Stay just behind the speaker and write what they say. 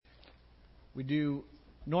We do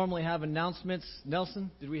normally have announcements.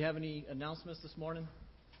 Nelson, did we have any announcements this morning?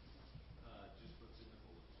 Just what's in the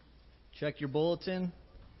bulletin. Check your bulletin.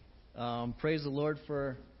 Praise the Lord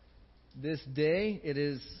for this day. It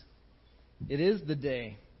is the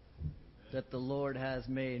day that the Lord has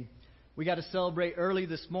made. We got to celebrate early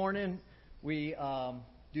this morning. We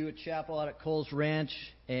do a chapel out at Cole's Ranch,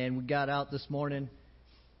 and we got out this morning.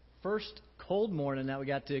 First cold morning that we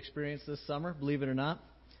got to experience this summer, believe it or not.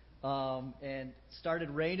 And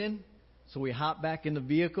started raining, so we hopped back in the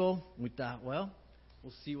vehicle. We thought, well,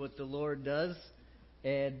 we'll see what the Lord does.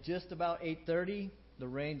 And just about 8:30, the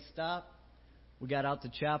rain stopped. We got out to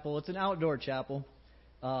chapel. It's an outdoor chapel.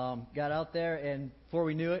 Got out there, and before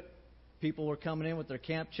we knew it, people were coming in with their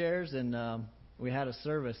camp chairs, and we had a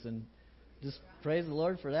service. And just praise the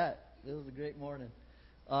Lord for that. It was a great morning.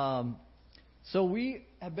 So we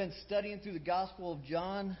have been studying through the Gospel of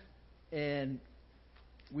John, and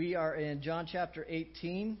we are in John chapter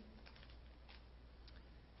 18.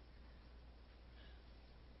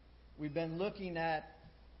 We've been looking at,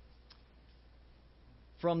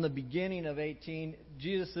 from the beginning of 18,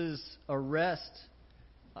 Jesus' arrest.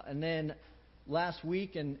 And then last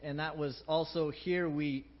week, and that was also here,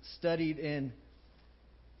 we studied in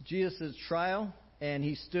Jesus' trial. And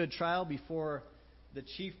he stood trial before the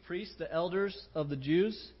chief priests, the elders of the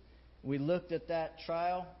Jews. We looked at that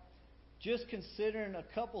trial. Just considering a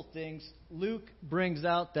couple things, Luke brings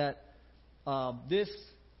out that this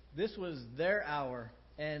was their hour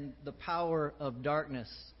and the power of darkness.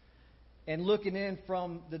 And looking in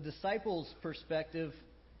from the disciples' perspective,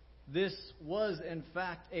 this was in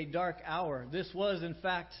fact a dark hour. This was in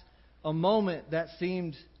fact a moment that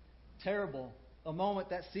seemed terrible, a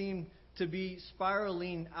moment that seemed to be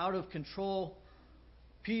spiraling out of control.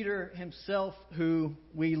 Peter himself, who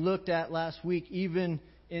we looked at last week, even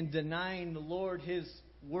in denying the Lord, his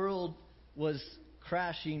world was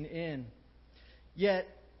crashing in. Yet,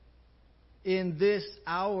 in this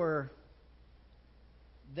hour,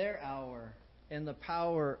 their hour, and the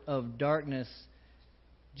power of darkness,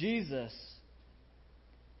 Jesus,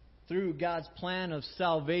 through God's plan of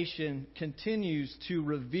salvation, continues to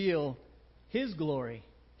reveal His glory,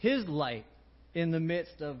 His light in the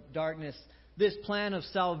midst of darkness. This plan of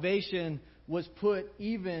salvation was put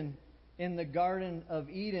even in the Garden of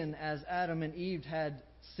Eden as Adam and Eve had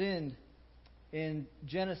sinned. In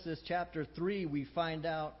Genesis chapter 3, we find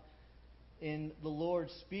out in the Lord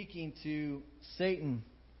speaking to Satan,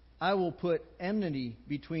 I will put enmity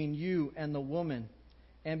between you and the woman,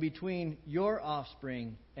 and between your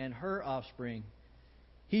offspring and her offspring.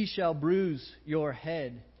 He shall bruise your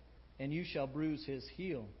head, and you shall bruise his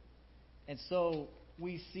heel. And so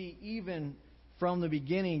we see even from the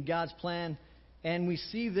beginning God's plan, and we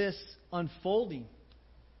see this unfolding,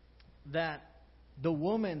 that the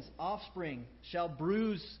woman's offspring shall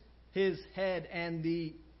bruise his head, and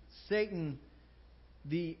the Satan,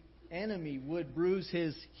 the enemy, would bruise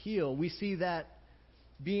his heel. We see that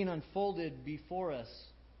being unfolded before us.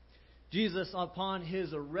 Jesus, upon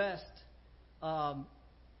his arrest,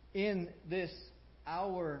 in this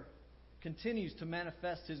hour, continues to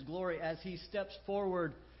manifest his glory as he steps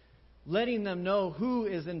forward, letting them know who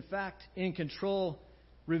is in fact in control,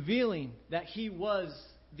 revealing that he was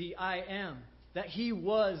the I Am, that he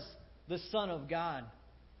was the Son of God.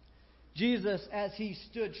 Jesus, as he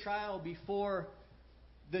stood trial before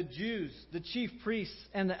the Jews, the chief priests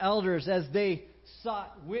and the elders, as they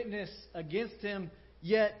sought witness against him,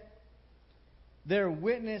 yet their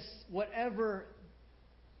witness, whatever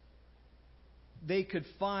they could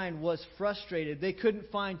find, was frustrated. They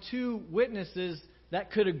couldn't find two witnesses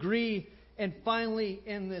that could agree. And finally,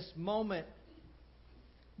 in this moment,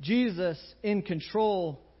 Jesus, in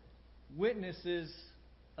control, witnesses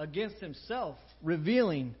against himself,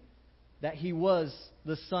 revealing that he was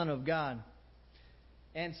the Son of God.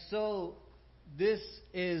 And so this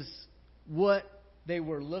is what they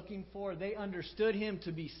were looking for. They understood him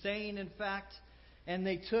to be saying, in fact, and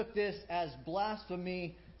they took this as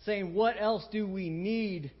blasphemy, saying, what else do we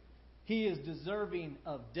need? He is deserving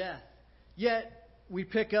of death. Yet, we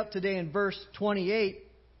pick up today in verse 28, it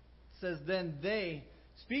says, then they,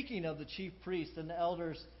 speaking of the chief priests and the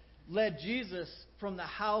elders, led Jesus from the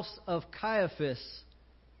house of Caiaphas,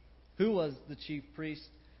 who was the chief priest,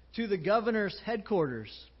 to the governor's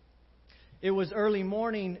headquarters. It was early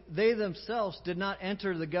morning. They themselves did not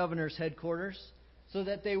enter the governor's headquarters, so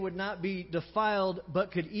that they would not be defiled,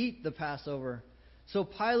 but could eat the Passover. So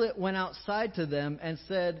Pilate went outside to them and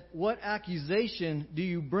said, what accusation do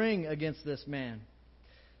you bring against this man?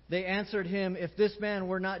 They answered him, if this man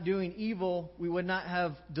were not doing evil, we would not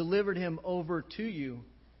have delivered him over to you.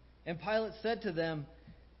 And Pilate said to them,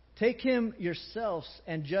 "Take him yourselves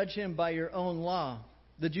and judge him by your own law."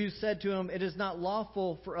 The Jews said to him, "It is not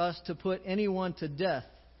lawful for us to put anyone to death."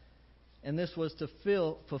 And this was to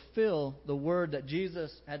fulfill the word that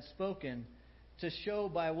Jesus had spoken, to show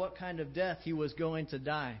by what kind of death he was going to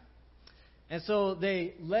die. And so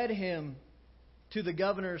they led him to the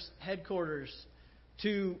governor's headquarters,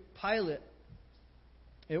 to Pilate.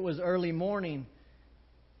 It was early morning.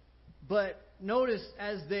 But notice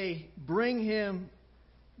as they bring him,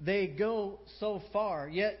 they go so far,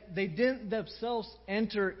 yet they didn't themselves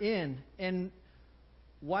enter in. And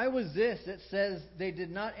why was this? It says they did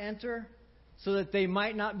not enter so that they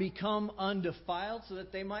might not become undefiled, so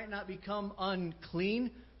that they might not become unclean,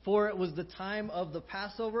 for it was the time of the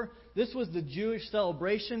Passover. This was the Jewish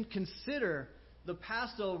celebration. Consider the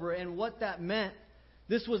Passover and what that meant.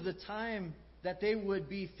 This was the time that they would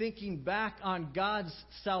be thinking back on God's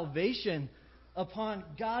salvation, upon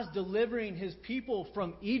God's delivering His people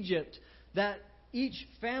from Egypt, that each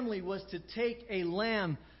family was to take a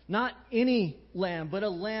lamb, not any lamb, but a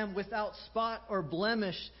lamb without spot or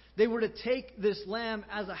blemish. They were to take this lamb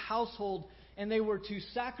as a household, and they were to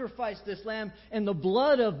sacrifice this lamb, and the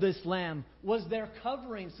blood of this lamb was their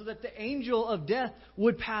covering, so that the angel of death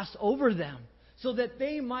would pass over them, so that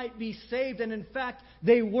they might be saved. And in fact,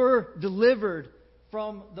 they were delivered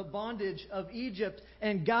from the bondage of Egypt,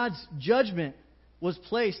 and God's judgment was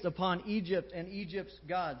placed upon Egypt and Egypt's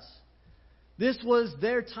gods. This was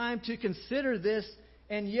their time to consider this,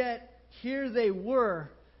 and yet here they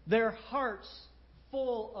were, their hearts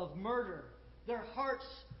full of murder, their hearts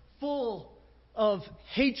full of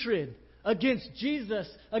hatred against Jesus,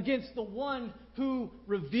 against the one who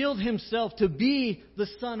revealed Himself to be the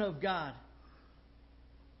Son of God.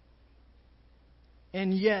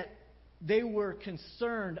 And yet they were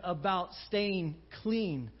concerned about staying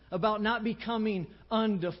clean, about not becoming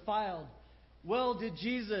undefiled. Well, did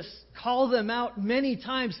Jesus call them out many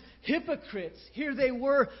times? Hypocrites. Here they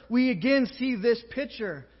were. We again see this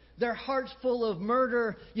picture. Their hearts full of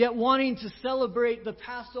murder, yet wanting to celebrate the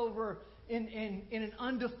Passover in an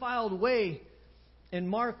undefiled way. In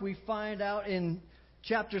Mark, we find out in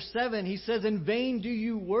chapter 7, he says, "In vain do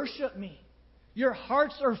you worship me. Your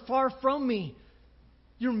hearts are far from me.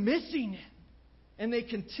 You're missing it." And they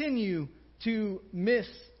continue to miss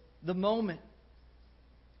the moment.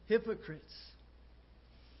 Hypocrites.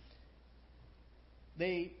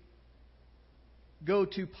 They go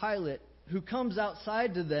to Pilate, who comes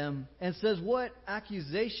outside to them and says, "What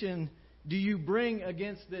accusation do you bring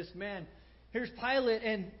against this man?" Here's Pilate,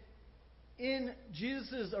 and in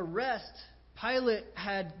Jesus' arrest, Pilate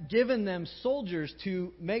had given them soldiers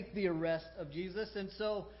to make the arrest of Jesus. And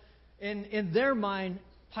so, in their mind,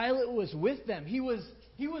 Pilate was with them. He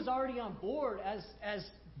was already on board as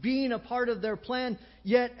being a part of their plan.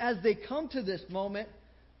 Yet, as they come to this moment,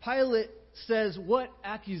 Pilate says, "What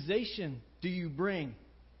accusation do you bring?"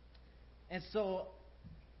 And so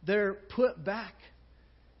they're put back,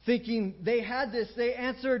 thinking they had this. They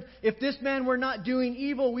answered, "If this man were not doing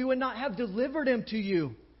evil, we would not have delivered him to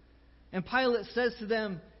you." And Pilate says to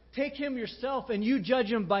them, "Take him yourself and you judge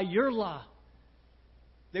him by your law."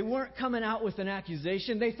 They weren't coming out with an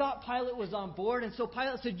accusation. They thought Pilate was on board. And so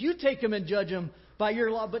Pilate said, "You take him and judge him by your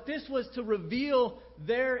law." But this was to reveal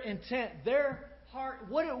their intent, their heart,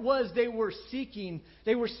 what it was they were seeking.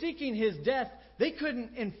 They were seeking His death. They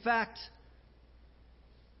couldn't, in fact,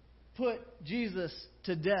 put Jesus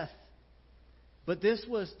to death. But this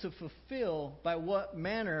was to fulfill by what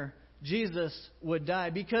manner Jesus would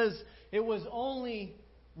die. Because it was only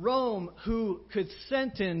Rome who could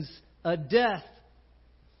sentence a death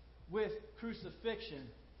with crucifixion.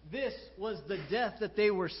 This was the death that they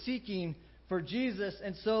were seeking for Jesus,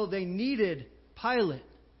 and so they needed Pilate.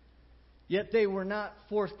 Yet they were not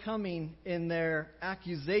forthcoming in their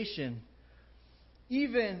accusation.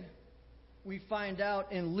 Even we find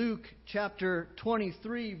out in Luke chapter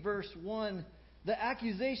 23, verse 1, the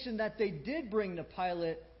accusation that they did bring to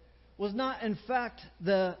Pilate was not, in fact,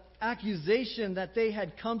 the accusation that they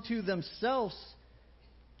had come to themselves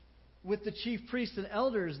with the chief priests and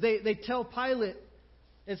elders. They tell Pilate,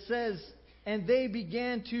 it says, "And they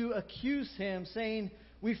began to accuse him, saying,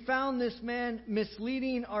 'We found this man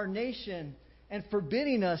misleading our nation and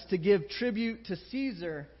forbidding us to give tribute to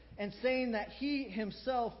Caesar, and saying that he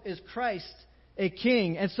himself is Christ, a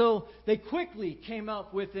king.'" And so they quickly came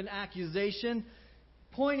up with an accusation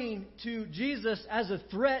pointing to Jesus as a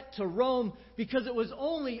threat to Rome, because it was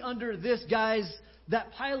only under this guise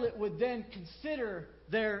that Pilate would then consider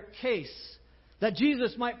their case, that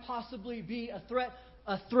Jesus might possibly be a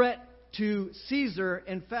threat to Caesar,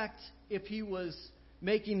 in fact, if he was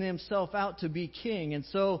making himself out to be king. And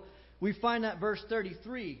so we find that verse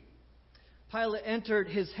 33, Pilate entered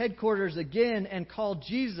his headquarters again and called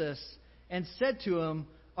Jesus and said to him,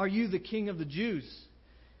 "Are you the king of the Jews?"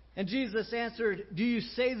 And Jesus answered, "Do you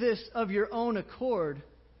say this of your own accord,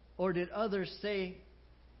 or did others say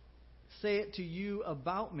it to you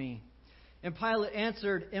about me?" And Pilate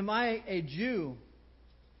answered, "Am I a Jew?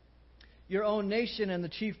 Your own nation and the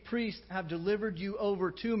chief priests have delivered you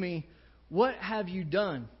over to me. What have you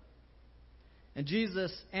done?" And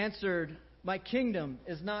Jesus answered, "My kingdom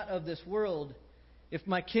is not of this world. If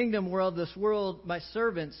my kingdom were of this world, my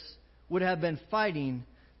servants would have been fighting,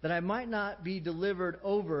 that I might not be delivered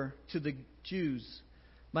over to the Jews.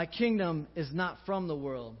 My kingdom is not from the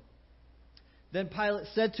world." Then Pilate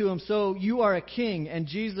said to him, "So you are a king?" And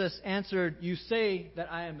Jesus answered, "You say that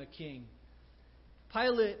I am a king."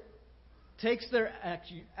 Pilate takes their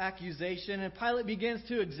accusation, and Pilate begins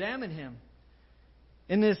to examine him.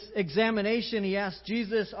 In this examination, he asks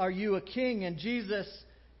Jesus, "Are you a king?" And Jesus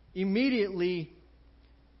immediately,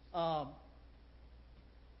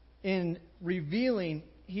 in revealing,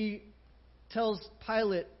 he tells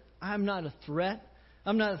Pilate, "I'm not a threat.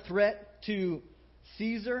 I'm not a threat to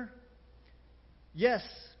Caesar. Yes,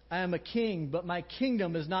 I am a king, but my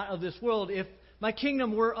kingdom is not of this world. If my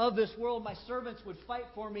kingdom were of this world, my servants would fight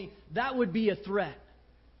for me. That would be a threat.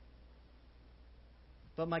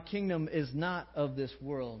 But my kingdom is not of this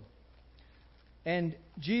world." And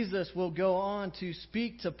Jesus will go on to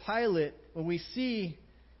speak to Pilate when we see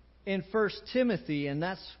in 1 Timothy, and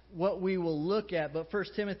that's what we will look at. But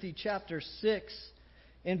 1 Timothy chapter 6,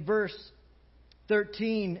 in verse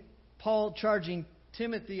 13, Paul charging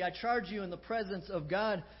Timothy, "I charge you in the presence of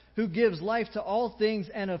God, who gives life to all things,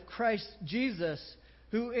 and of Christ Jesus,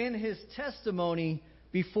 who in his testimony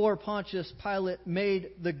before Pontius Pilate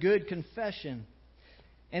made the good confession."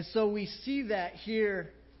 And so we see that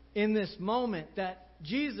here in this moment, that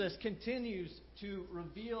Jesus continues to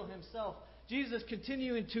reveal himself. Jesus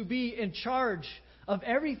continuing to be in charge of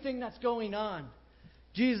everything that's going on.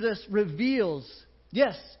 Jesus reveals,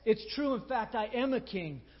 yes, it's true. In fact, I am a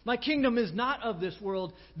king. My kingdom is not of this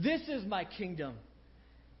world. This is my kingdom.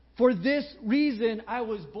 For this reason I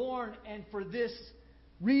was born, and for this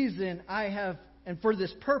reason and for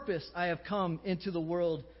this purpose I have come into the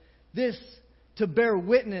world. This to bear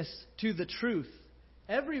witness to the truth.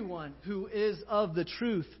 Everyone who is of the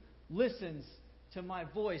truth listens to my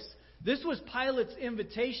voice. This was Pilate's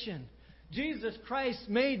invitation. Jesus Christ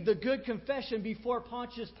made the good confession before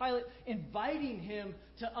Pontius Pilate, inviting him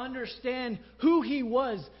to understand who he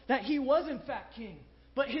was, that he was in fact king.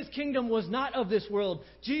 But his kingdom was not of this world.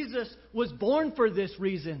 Jesus was born for this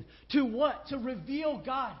reason. To what? To reveal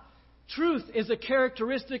God. Truth is a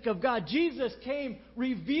characteristic of God. Jesus came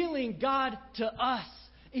revealing God to us.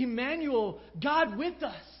 Emmanuel, God with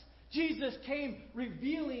us. Jesus came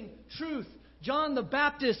revealing truth. John the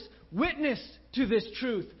Baptist witnessed to this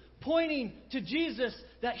truth, pointing to Jesus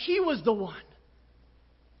that he was the one.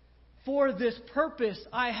 For this purpose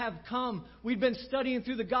I have come. We've been studying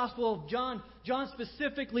through the Gospel of John. John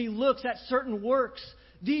specifically looks at certain works.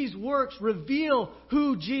 These works reveal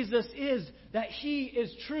who Jesus is, that he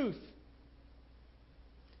is truth.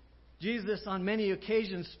 Jesus on many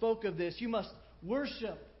occasions spoke of this. You must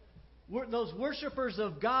worship. Those worshipers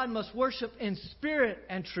of God must worship in spirit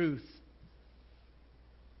and truth.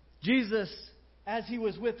 Jesus, as he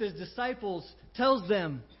was with his disciples, tells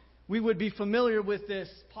them, we would be familiar with this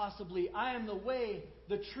possibly, "I am the way,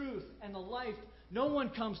 the truth, and the life. No one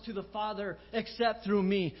comes to the Father except through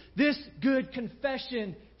me." This good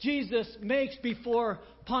confession Jesus makes before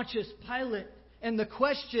Pontius Pilate. And the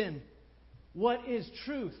question, what is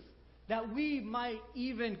truth? That we might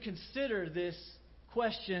even consider this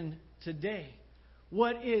question today.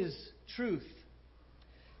 What is truth?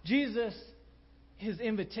 Jesus, his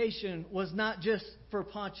invitation was not just for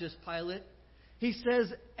Pontius Pilate. He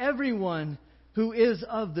says, "Everyone who is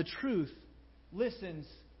of the truth listens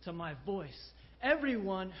to my voice."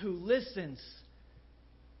 Everyone who listens.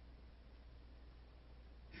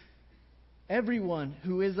 Everyone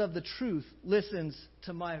who is of the truth listens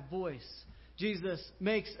to my voice. Jesus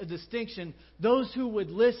makes a distinction. Those who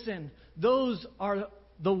would listen, those are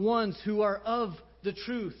the ones who are of the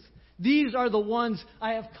truth. These are the ones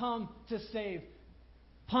I have come to save.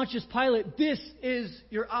 Pontius Pilate, this is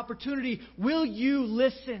your opportunity. Will you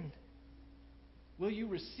listen? Will you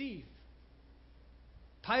receive?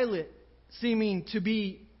 Pilate seeming to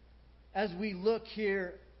be, as we look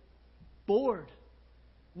here, bored.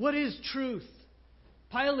 What is truth?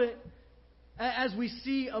 Pilate, as we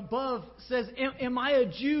see above, says, am I a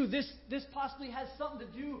Jew? This possibly has something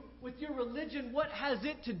to do with your religion. What has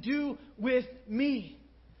it to do with me?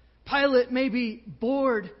 Pilate may be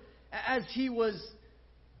bored as he was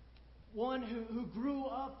one who grew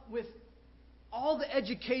up with all the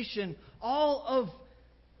education, all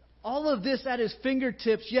of this at his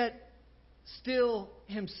fingertips, yet still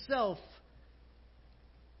himself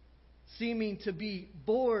seeming to be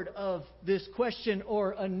bored of this question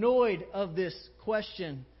or annoyed of this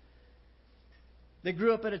question. They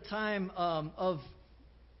grew up at a time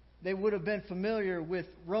they would have been familiar with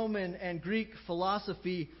Roman and Greek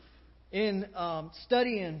philosophy. In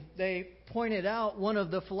studying, they pointed out one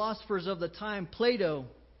of the philosophers of the time, Plato,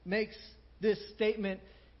 makes this statement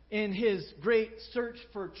in his great search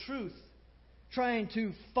for truth, trying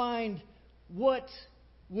to find what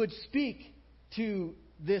would speak to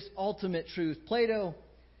this ultimate truth. Plato,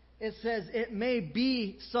 it says, it may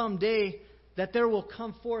be someday that there will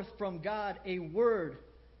come forth from God a word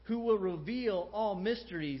who will reveal all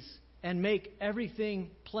mysteries and make everything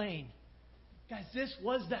plain. Guys, this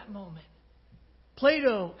was that moment.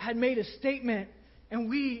 Plato had made a statement, and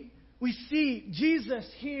we see Jesus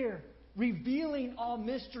here revealing all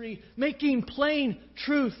mystery, making plain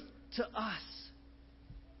truth to us.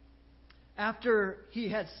 After he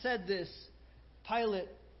had said this, Pilate,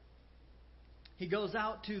 he goes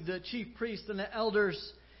out to the chief priests and the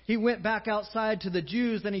elders. He went back outside to the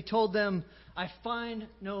Jews and he told them, I find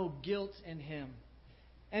no guilt in him.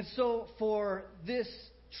 And so for this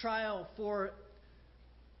trial, for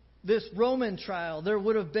this Roman trial, there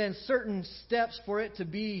would have been certain steps for it to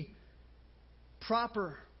be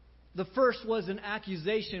proper. The first was an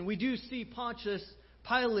accusation. We do see Pontius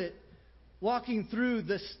Pilate walking through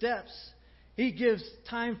the steps. He gives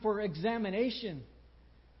time for examination.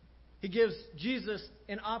 He gives Jesus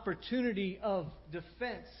an opportunity of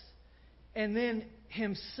defense. And then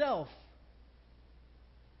himself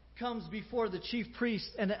comes before the chief priests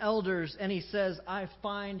and the elders and he says, I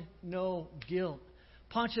find no guilt.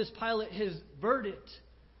 Pontius Pilate, his verdict,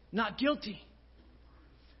 not guilty.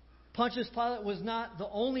 Pontius Pilate was not the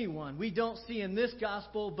only one. We don't see in this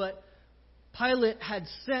gospel, but Pilate had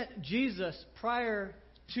sent Jesus prior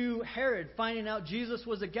to Herod, finding out Jesus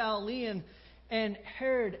was a Galilean, and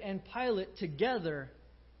Herod and Pilate together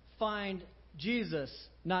find Jesus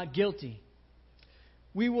not guilty.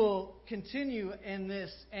 We will continue in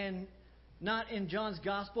this, and not in John's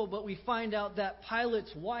gospel, but we find out that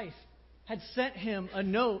Pilate's wife had sent him a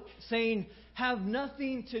note saying, have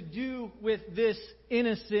nothing to do with this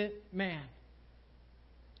innocent man.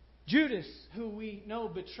 Judas, who we know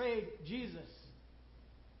betrayed Jesus,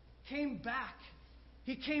 came back.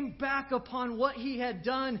 He came back upon what he had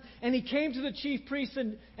done, and he came to the chief priests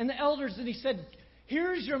and the elders, and he said,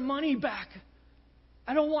 here's your money back.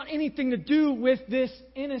 I don't want anything to do with this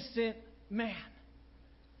innocent man.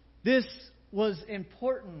 This was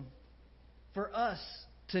important for us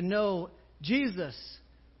to know Jesus,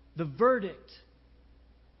 the verdict,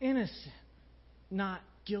 innocent, not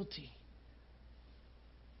guilty.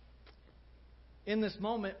 In this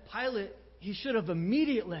moment, Pilate, he should have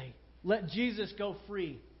immediately let Jesus go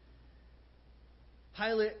free.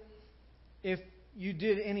 Pilate, if you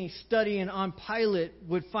did any studying on Pilate,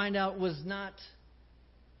 would find out was not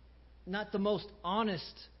the most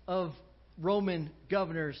honest of Roman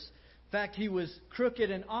governors. In fact, he was crooked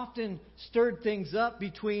and often stirred things up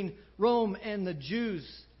between Rome and the Jews.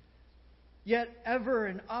 Yet ever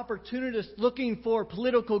an opportunist looking for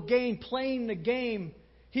political gain, playing the game,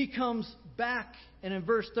 he comes back, and in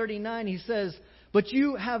verse 39 he says, but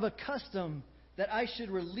you have a custom that I should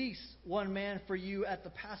release one man for you at the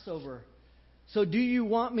Passover. So do you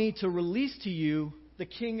want me to release to you the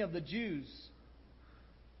King of the Jews?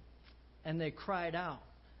 And they cried out,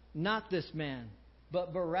 not this man,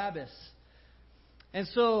 but Barabbas. And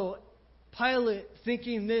so Pilate,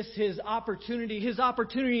 thinking this his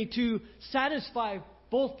opportunity to satisfy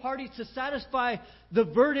both parties, to satisfy the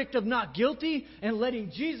verdict of not guilty and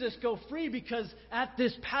letting Jesus go free, because at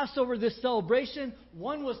this Passover, this celebration,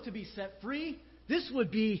 one was to be set free. This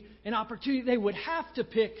would be an opportunity. They would have to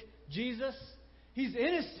pick Jesus. He's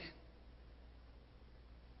innocent.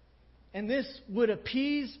 And this would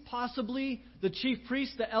appease possibly the chief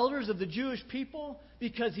priests, the elders of the Jewish people,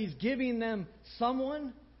 because he's giving them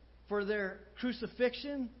someone for their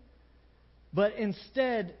crucifixion. But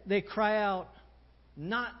instead, they cry out,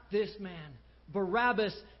 not this man,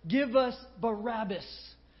 Barabbas, give us Barabbas.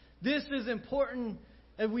 This is important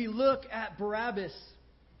as we look at Barabbas.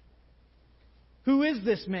 Who is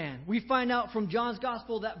this man? We find out from John's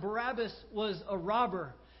Gospel that Barabbas was a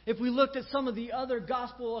robber. If we looked at some of the other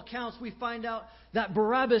Gospel accounts, we find out that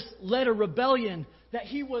Barabbas led a rebellion, that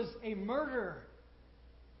he was a murderer.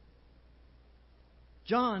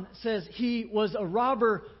 John says he was a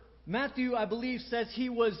robber Matthew, I believe, says he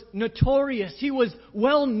was notorious. He was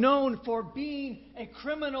well known for being a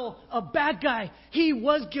criminal, a bad guy. He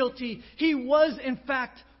was guilty. He was, in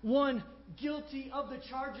fact, one guilty of the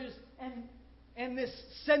charges and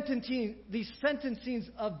these sentencings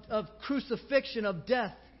of crucifixion, of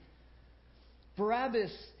death.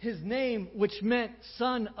 Barabbas, his name, which meant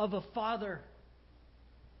son of a father.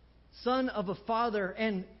 Son of a father.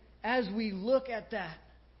 And as we look at that,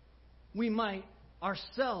 we might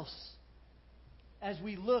ourselves, as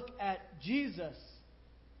we look at Jesus,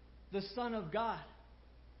 the Son of God,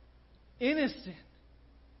 innocent,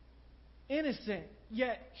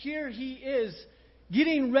 yet here he is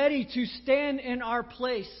getting ready to stand in our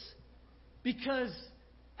place, because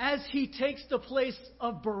as he takes the place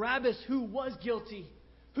of Barabbas, who was guilty,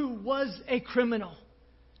 who was a criminal,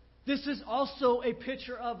 this is also a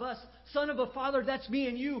picture of us. Son of a father, that's me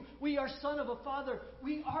and you. We are son of a father.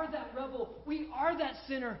 We are that rebel. We are that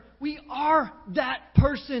sinner. We are that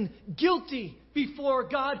person guilty before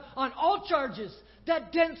God on all charges.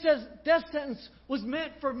 That death sentence was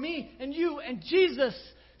meant for me and you, and Jesus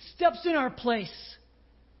steps in our place.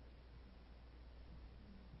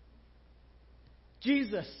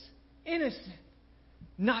 Jesus, innocent,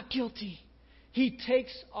 not guilty. He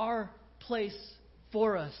takes our place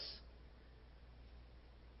for us.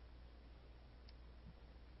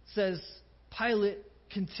 Says Pilate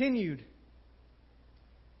continued.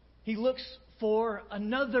 He looks for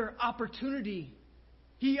another opportunity.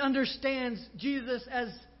 He understands Jesus as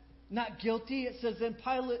not guilty. It says, then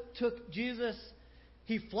Pilate took Jesus.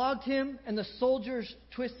 He flogged him, and the soldiers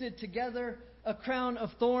twisted together a crown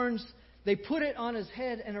of thorns. They put it on his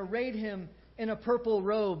head and arrayed him in a purple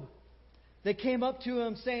robe. They came up to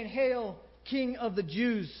him, saying, "Hail, King of the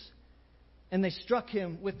Jews!" And they struck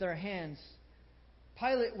him with their hands.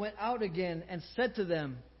 Pilate went out again and said to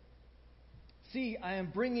them, "See, I am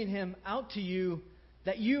bringing him out to you,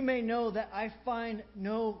 that you may know that I find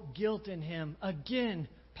no guilt in him." Again,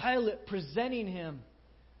 Pilate presenting him.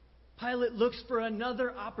 Pilate looks for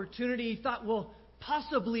another opportunity. He thought, well,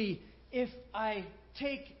 possibly if I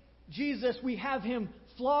take Jesus, we have him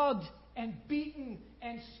flogged and beaten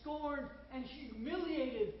and scorned and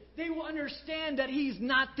humiliated, they will understand that he's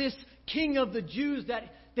not this King of the Jews that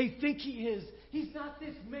they think he is. He's not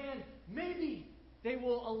this man. Maybe they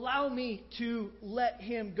will allow me to let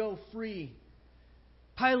him go free.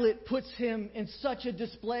 Pilate puts him in such a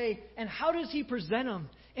display. And how does he present him?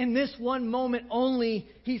 In this one moment only,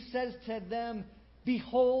 he says to them,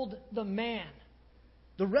 "Behold the man."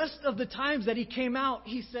 The rest of the times that he came out,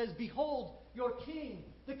 he says, "Behold your king,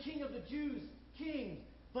 the King of the Jews, king."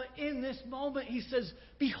 But in this moment, he says,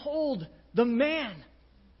 "Behold the man."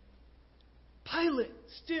 Pilate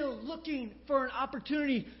still looking for an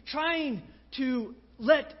opportunity, trying to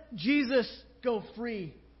let Jesus go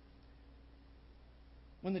free.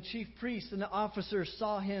 When the chief priests and the officers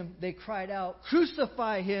saw him, they cried out,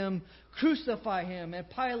 "Crucify him! Crucify him!" And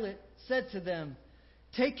Pilate said to them,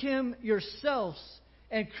 "Take him yourselves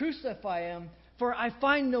and crucify him, for I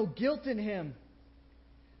find no guilt in him."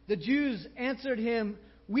 The Jews answered him,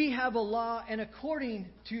 "We have a law, and according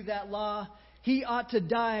to that law, he ought to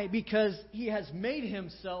die because he has made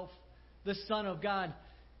himself the Son of God."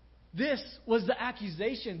 This was the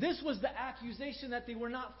accusation. This was the accusation that they were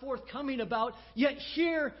not forthcoming about. Yet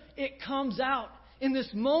here it comes out in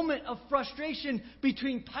this moment of frustration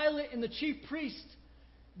between Pilate and the chief priest.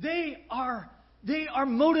 They are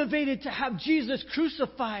motivated to have Jesus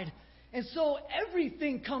crucified. And so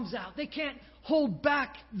everything comes out. They can't hold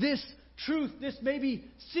back this truth, this maybe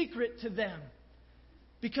secret to them.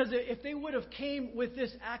 Because if they would have came with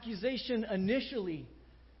this accusation initially,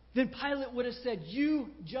 then Pilate would have said,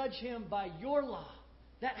 "You judge him by your law.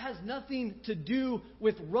 That has nothing to do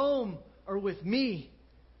with Rome or with me."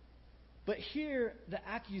 But here the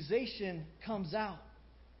accusation comes out.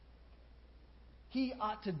 He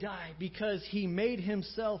ought to die because he made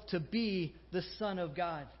himself to be the Son of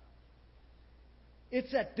God.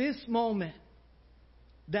 It's at this moment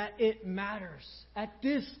that it matters. At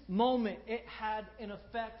this moment, it had an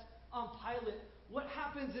effect on Pilate. What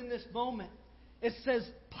happens in this moment? It says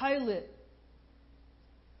Pilate.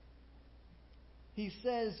 He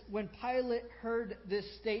says, when Pilate heard this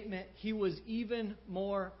statement, he was even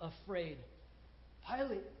more afraid.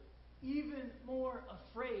 Pilate, even more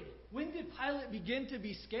afraid. When did Pilate begin to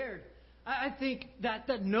be scared? I think that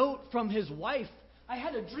the note from his wife, "I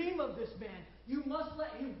had a dream of this man. You must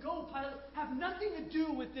let him go, Pilate. Have nothing to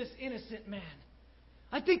do with this innocent man."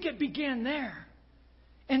 I think it began there.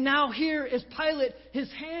 And now here is Pilate.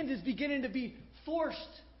 His hand is beginning to be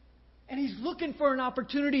forced. And he's looking for an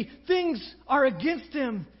opportunity. Things are against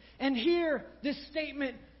him. And here, this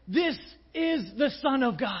statement "This is the Son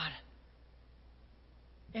of God."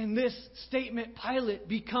 And this statement, Pilate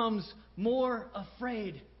becomes more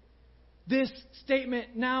afraid. This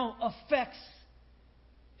statement now affects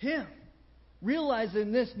him,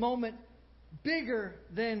 realizing this moment bigger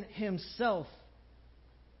than himself.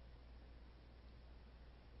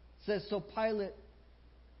 It says, so Pilate,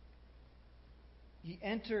 he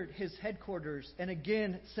entered his headquarters and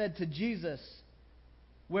again said to Jesus,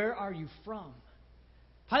 "Where are you from?"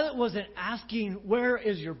 Pilate wasn't asking, "Where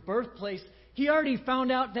is your birthplace?" He already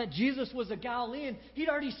found out that Jesus was a Galilean. He'd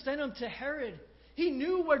already sent him to Herod. He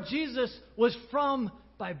knew where Jesus was from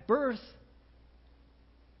by birth.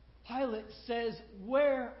 Pilate says,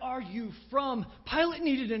 "Where are you from?" Pilate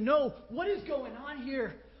needed to know, what is going on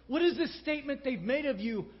here? What is this statement they've made of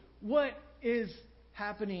you? What is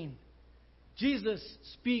happening? Jesus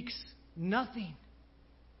speaks nothing.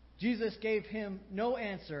 Jesus gave him no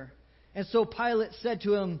answer. And so Pilate said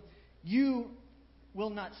to him, "You will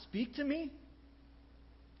not speak to me?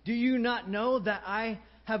 Do you not know that I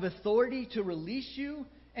have authority to release you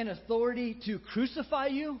and authority to crucify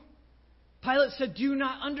you?" Pilate said, "Do you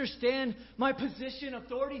not understand my position,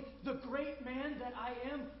 authority, the great man that I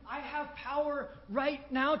am? I have power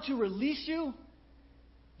right now to release you."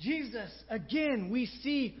 Jesus, again, we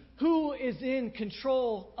see who is in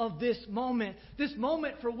control of this moment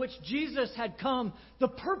for which Jesus had come, the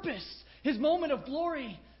purpose, his moment of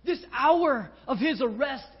glory, this hour of his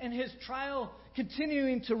arrest and his trial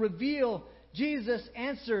continuing to reveal. Jesus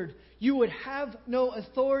answered, "You would have no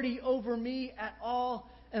authority over me at all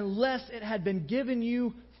unless it had been given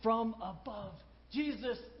you from above."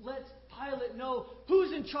 Jesus lets Pilate know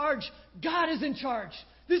who's in charge. God is in charge.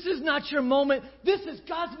 This is not your moment. This is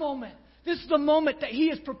God's moment. This is the moment that He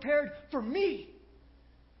has prepared for me,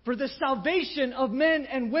 for the salvation of men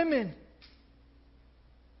and women.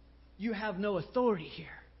 You have no authority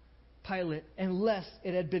here, Pilate, unless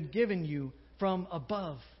it had been given you from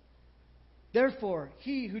above. Therefore,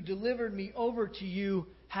 he who delivered me over to you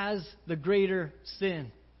has the greater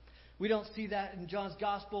sin. We don't see that in John's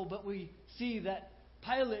Gospel, but we see that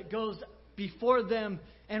Pilate goes before them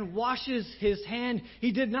and washes his hand.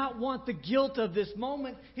 He did not want the guilt of this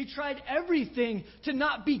moment. He tried everything to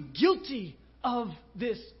not be guilty of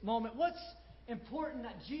this moment. What's important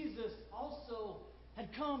that Jesus also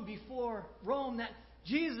had come before Rome, that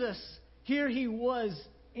Jesus, here he was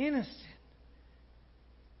innocent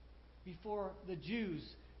before the Jews.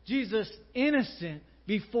 Jesus innocent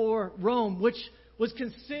before Rome, which was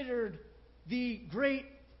considered the great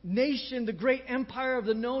nation, the great empire of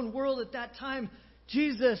the known world at that time.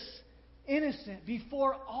 Jesus innocent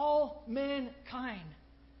before all mankind.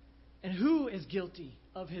 And who is guilty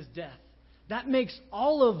of his death? That makes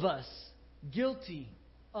all of us guilty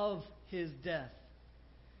of his death.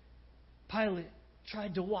 Pilate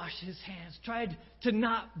tried to wash his hands, tried to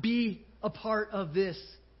not be a part of this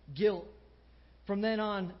guilt. From then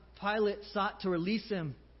on, Pilate sought to release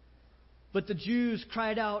him. But the Jews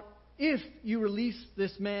cried out, "If you release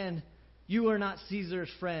this man, you are not Caesar's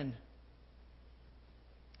friend."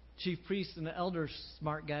 Chief priests and the elders,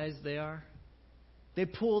 smart guys they are. They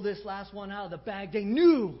pull this last one out of the bag. They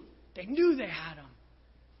knew they had him.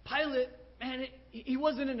 Pilate, man, he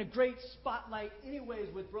wasn't in a great spotlight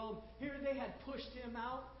anyways with Rome. Here they had pushed him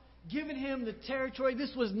out, given him the territory.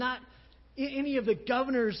 This was not any of the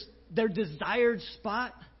governors their desired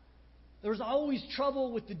spot. There was always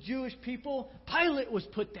trouble with the Jewish people. Pilate was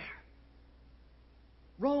put there.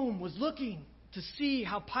 Rome was looking to see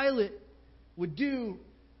how Pilate would do,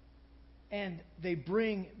 and they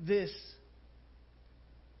bring this.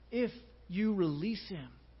 If you release him,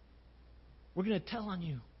 we're going to tell on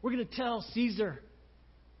you. We're going to tell Caesar.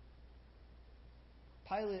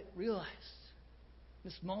 Pilate realized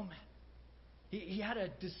this moment. He had a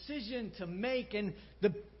decision to make, and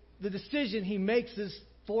the decision he makes is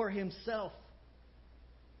for himself.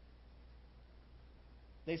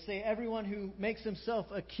 They say everyone who makes himself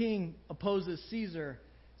a king opposes Caesar.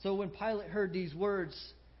 So when Pilate heard these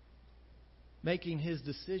words, making his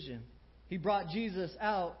decision, he brought Jesus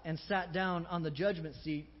out and sat down on the judgment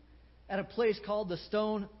seat at a place called the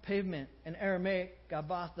Stone Pavement, in Aramaic,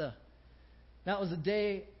 Gabbatha. That was the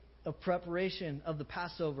day of preparation of the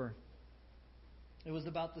Passover. It was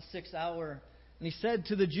about the 6th hour. And he said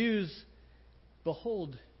to the Jews,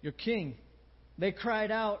 "Behold, your king." They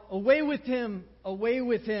cried out, "Away with him! Away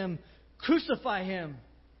with him! Crucify him!"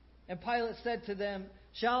 And Pilate said to them,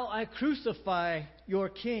 "Shall I crucify your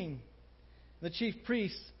king?" The chief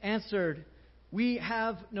priests answered, "We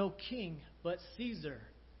have no king but Caesar."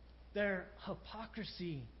 Their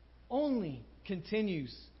hypocrisy only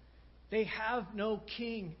continues. They have no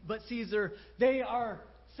king but Caesar. They are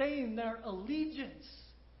saying their allegiance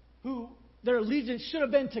should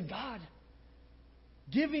have been to God,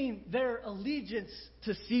 giving their allegiance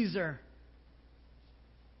to Caesar.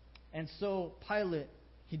 And so Pilate,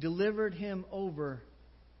 he delivered him over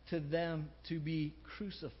to them to be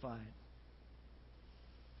crucified.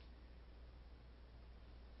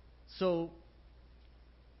 So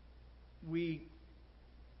we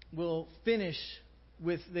will finish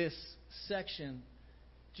with this section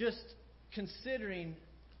just considering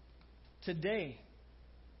today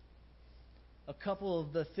a couple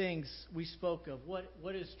of the things we spoke of.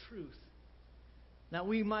 What is truth? That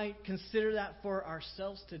we might consider that for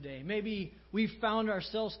ourselves today. Maybe we found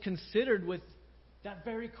ourselves considered with that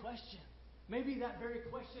very question. Maybe that very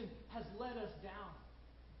question has let us down.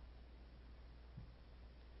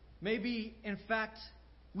 Maybe, in fact,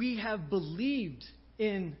 we have believed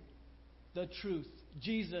in the truth,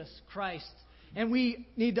 Jesus Christ. And we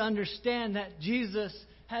need to understand that Jesus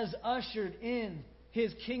has ushered in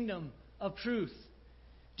His kingdom of truth.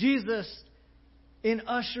 Jesus, in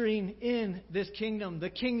ushering in this kingdom,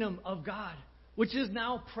 the kingdom of God, which is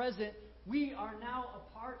now present, we are now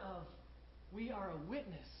a part of, we are a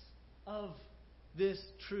witness of this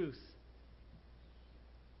truth.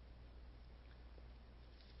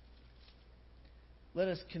 Let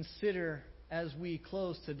us consider as we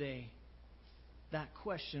close today that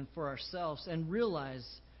question for ourselves and realize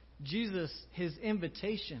Jesus, His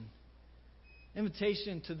invitation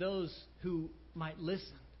to those who might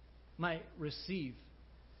listen, might receive.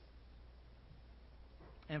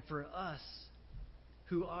 And for us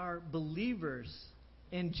who are believers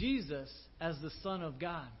in Jesus as the Son of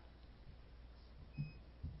God,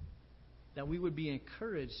 that we would be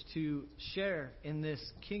encouraged to share in this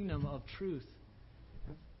kingdom of truth.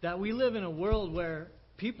 That we live in a world where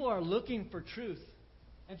people are looking for truth.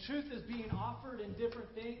 And truth is being offered in different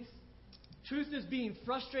things. Truth is being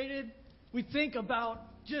frustrated. We think about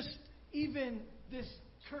just even this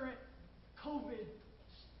current COVID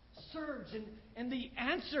surge and the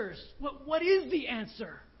answers. What is the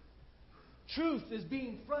answer? Truth is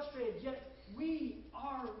being frustrated, yet we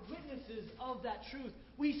are witnesses of that truth.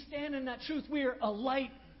 We stand in that truth. We are a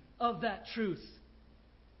light of that truth.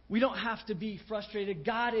 We don't have to be frustrated.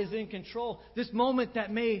 God is in control. This moment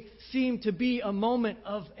that may seem to be a moment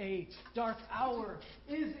of a dark hour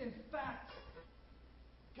is in fact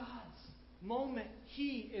God's moment.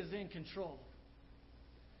 He is in control.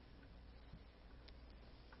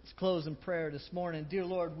 Let's close in prayer this morning. Dear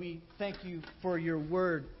Lord, we thank you for your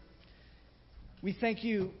word. We thank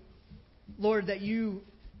you, Lord, that you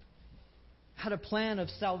had a plan of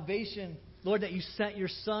salvation. Lord, that you sent your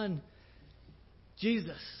Son,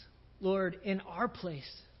 Jesus, Lord, in our place,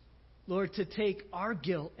 Lord, to take our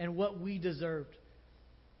guilt and what we deserved.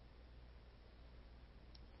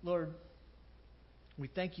 Lord, we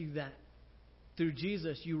thank you that through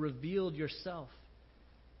Jesus you revealed yourself.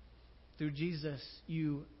 Through Jesus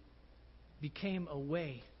you became a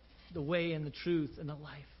way, the way and the truth and the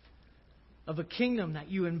life of a kingdom that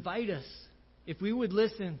you invite us. If we would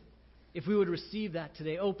listen, if we would receive that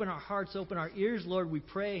today, open our hearts, open our ears, Lord, we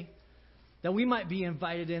pray. That we might be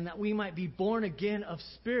invited in, that we might be born again of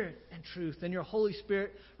spirit and truth, and your Holy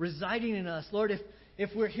Spirit residing in us. Lord, if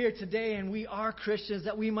we're here today and we are Christians,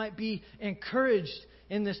 that we might be encouraged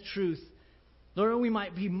in this truth. Lord, we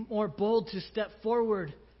might be more bold to step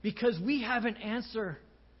forward because we have an answer.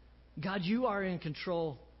 God, you are in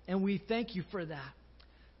control, and we thank you for that.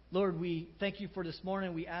 Lord, we thank you for this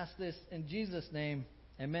morning. We ask this in Jesus' name.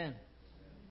 Amen.